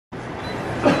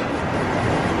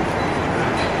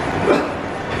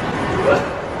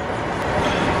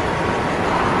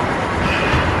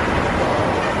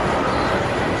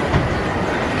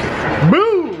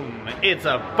it's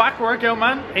a back workout,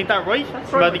 man. Ain't that right?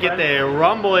 That's We're right, about to get the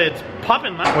rhomboids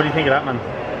popping, man. What do you think of that, man?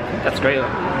 That's great.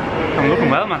 I'm looking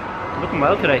well, man. I'm looking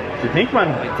well today. Do you think, man?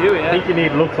 I do, yeah. I think you need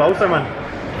to look closer, man.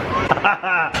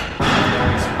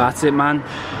 That's it, man.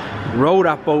 Row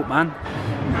that boat, man.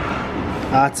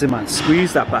 That's it, man.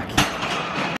 Squeeze that back.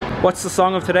 What's the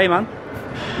song of today, man?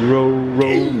 Row,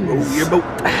 row, row your boat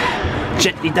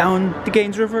gently down the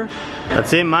Gaines River.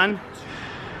 That's it, man.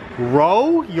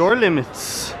 Row your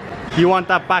limits. You want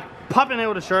that back popping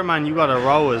out of the shirt, man, you gotta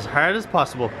row as hard as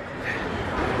possible.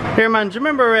 Here, man, do you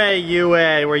remember you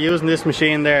were using this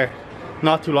machine there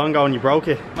not too long ago and you broke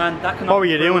it? Man, that cannot What were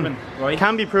you be proven, doing? right?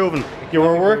 Can be proven. You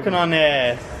were working on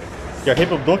your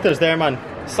hip abductors there, man.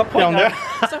 Stop pointing the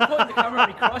camera at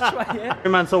me crotch, man, yeah.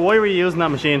 Here, man, so why were you using that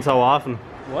machine so often?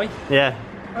 Why? Yeah.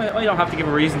 I don't have to give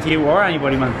a reason to you or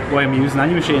anybody, man, why I'm using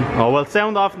any machine. Oh well,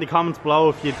 sound off in the comments below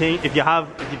if you think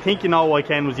you know why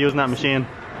Ken was using that machine.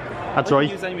 That's right.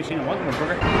 Use any machine I want,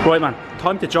 motherfucker. Right, man,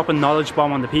 time to drop a knowledge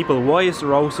bomb on the people. Why is the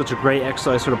row such a great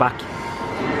exercise for the back?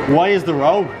 Why is the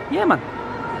row? Yeah, man.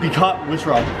 Because which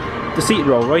row? The seated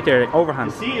row, right there,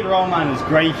 overhand. The seated row, man, is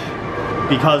great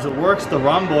because it works the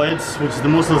rhomboids, which is the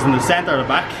muscles in the center of the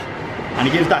back, and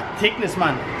it gives that thickness,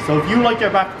 man. So if you like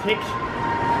your back thick,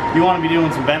 you want to be doing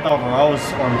some bent over rows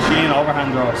or machine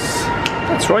overhand rows.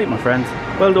 That's right, my friend.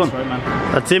 Well done. That's right,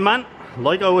 man. That's it, man.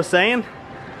 Like I was saying,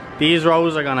 these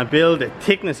rows are gonna build the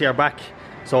thickness of your back,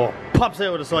 so it pops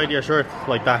out of the side of your shirt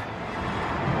like that.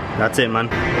 That's it, man.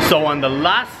 So on the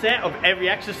last set of every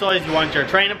exercise, you want your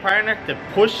training partner to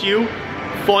push you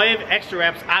 5 extra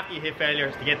reps after you hit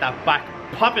failure to get that back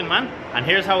popping, man. And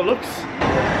here's how it looks.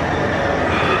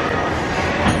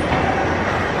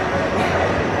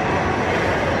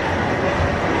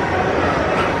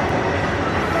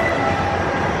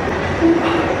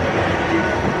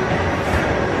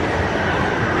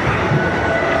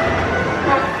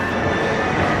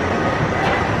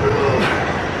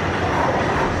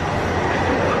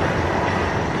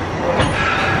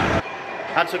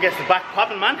 That's what gets the back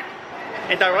popping, man.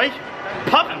 Ain't that right?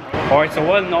 Popping! Alright, so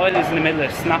while Niall is in the middle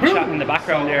of Snapchat in the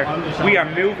background there, we are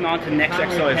moving on to the next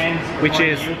exercise, which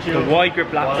is the wide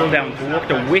grip lat pull down to work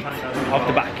the width of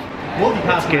the back.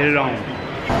 Let's get it on.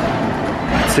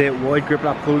 That's it, wide grip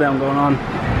lat pull down going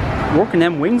on. Working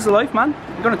them wings of life, man.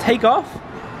 You're gonna take off.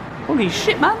 Holy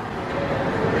shit, man.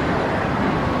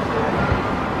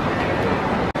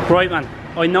 Right, man.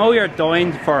 I know you're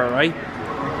dying for it,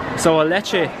 right? So I'll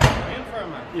let you.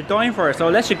 You're dying for it, so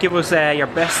I'll let you give us your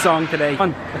best song today.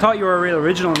 I thought you were a real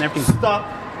original and everything. Stop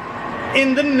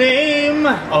in the name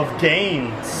of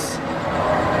Gaines.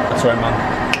 That's right, man.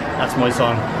 That's my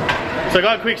song. So I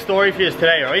got a quick story for you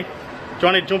today, alright? Do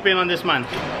you want to jump in on this, man?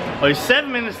 I was 7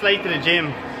 minutes late to the gym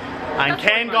and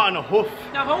Ken got in a huff.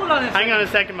 Now hold on a second. Hang on a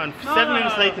second, man. 7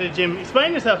 minutes late to the gym.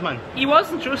 Explain yourself, man. He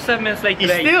wasn't just 7 minutes late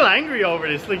today. He's still angry over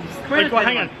this. Like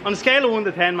hang on. On a scale of 1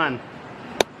 to 10, man.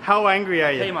 How angry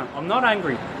are you? Hey man, I'm not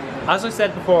angry. As I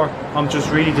said before, I'm just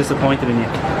really disappointed in you.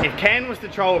 If Ken was to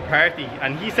throw a party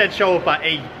and he said show up at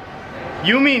 8,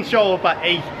 you mean show up at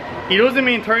 8. He doesn't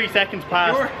mean 30 seconds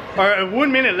past or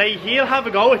 1 minute late. He'll have a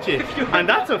go at you. And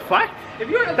that's a fact.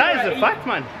 That is a fact,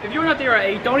 man. If you're not there at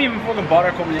 8, don't even fucking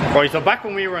bother coming in. Right, so back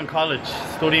when we were in college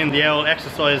studying the old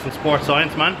exercise and sports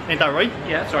science, man, ain't that right?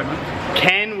 Yeah, that's right, man.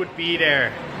 Ken would be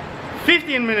there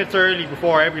 15 minutes early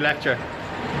before every lecture.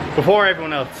 Before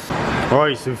everyone else.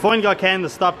 Right, so we finally got Ken to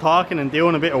stop talking and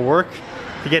doing a bit of work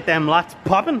to get them lats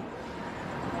popping.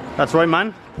 That's right,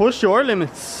 man. Push your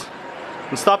limits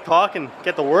and stop talking.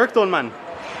 Get the work done, man.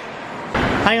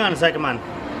 Hang on a second, man.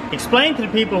 Explain to the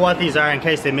people what these are in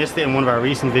case they missed it in one of our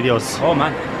recent videos. Oh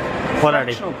man. What are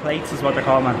they? Fractional plates is what they're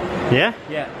called, man. Yeah?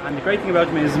 Yeah, and the great thing about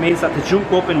them is it means that to jump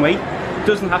up in weight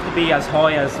doesn't have to be as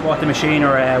high as what the machine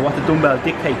or what the dumbbell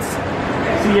dictates.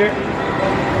 See here?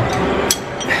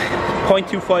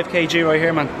 0.25 kg right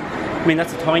here, man. I mean,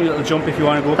 that's a tiny little jump if you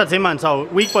want to go up. That's it, man. So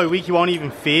week by week you won't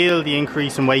even feel the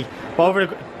increase in weight. But over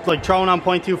the, like throwing on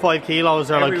 0.25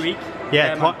 kilos or every like week?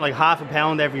 Yeah, like half a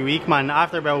pound every week, man.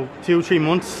 After about 2-3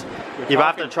 months, you've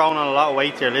after throwing on a lot of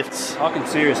weight to your lifts. Talking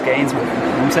serious gains, man. You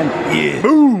know what I'm saying? Yeah.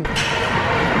 Boom!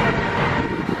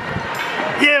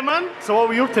 Yeah, man. So what are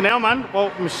we up to now, man?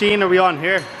 What machine are we on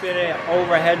here? Bit of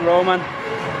overhead row, man.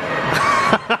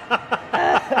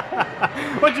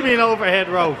 What do you mean overhead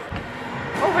row?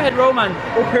 Overhead row, man.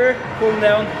 Up here, pulling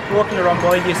down, working the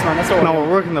rhomboides, man. That's all. No,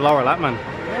 we're working the lower lat, man.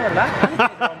 Lower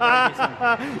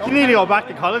lat? You need to go back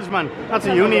to college, man. That's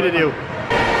what you need to do.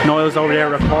 Niall's over there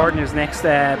recording his next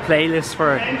playlist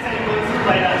for...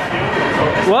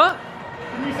 What?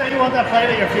 Didn't you say you want that played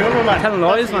at your funeral, man? Telling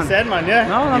lies, man. You said, man, yeah?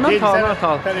 No, I'm not at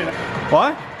all.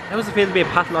 What? How does it feel to be a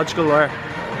pathological liar?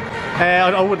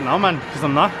 I wouldn't know, man, because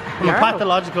I'm not. I'm a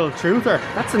pathological truther.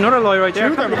 That's another lie right there.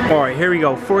 Alright, here we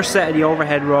go. First set of the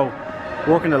overhead row.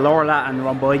 Working the lower lat and the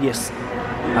rhomboideus.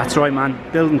 That's right, man.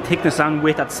 Building thickness and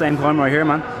width at the same time right here,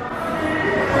 man.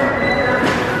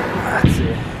 That's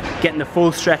it. Getting the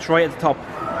full stretch right at the top.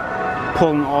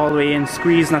 Pulling all the way in,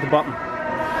 squeezing at the bottom.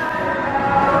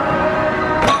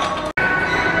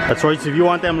 That's right, so if you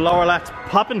want them lower lats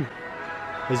popping,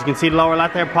 as you can see the lower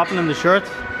lat there popping in the shirt,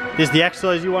 this is the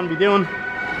exercise you want to be doing.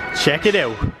 Check it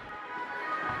out.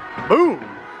 Boom!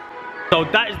 So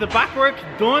that is the back work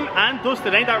done and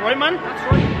dusted, ain't that right, man?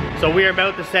 That's right. So we are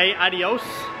about to say adios.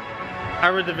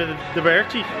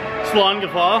 Arrivederci. Slán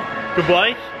gefá.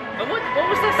 Goodbye. What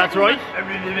was that? That's right.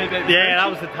 Yeah, that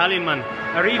was Italian, man.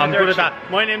 I'm good at that.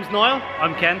 My name's Niall.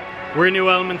 I'm Ken. We're New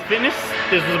Element Fitness.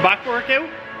 This was a back workout.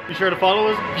 Be sure to follow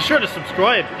us. Be sure to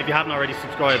subscribe if you haven't already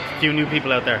subscribed. A few new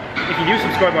people out there. If you do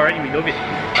subscribe already, we love it.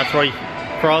 That's right.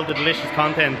 For all the delicious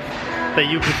content that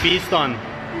you can feast on,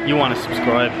 you want to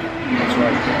subscribe. That's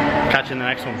right. Catch you in the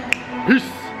next one. Peace.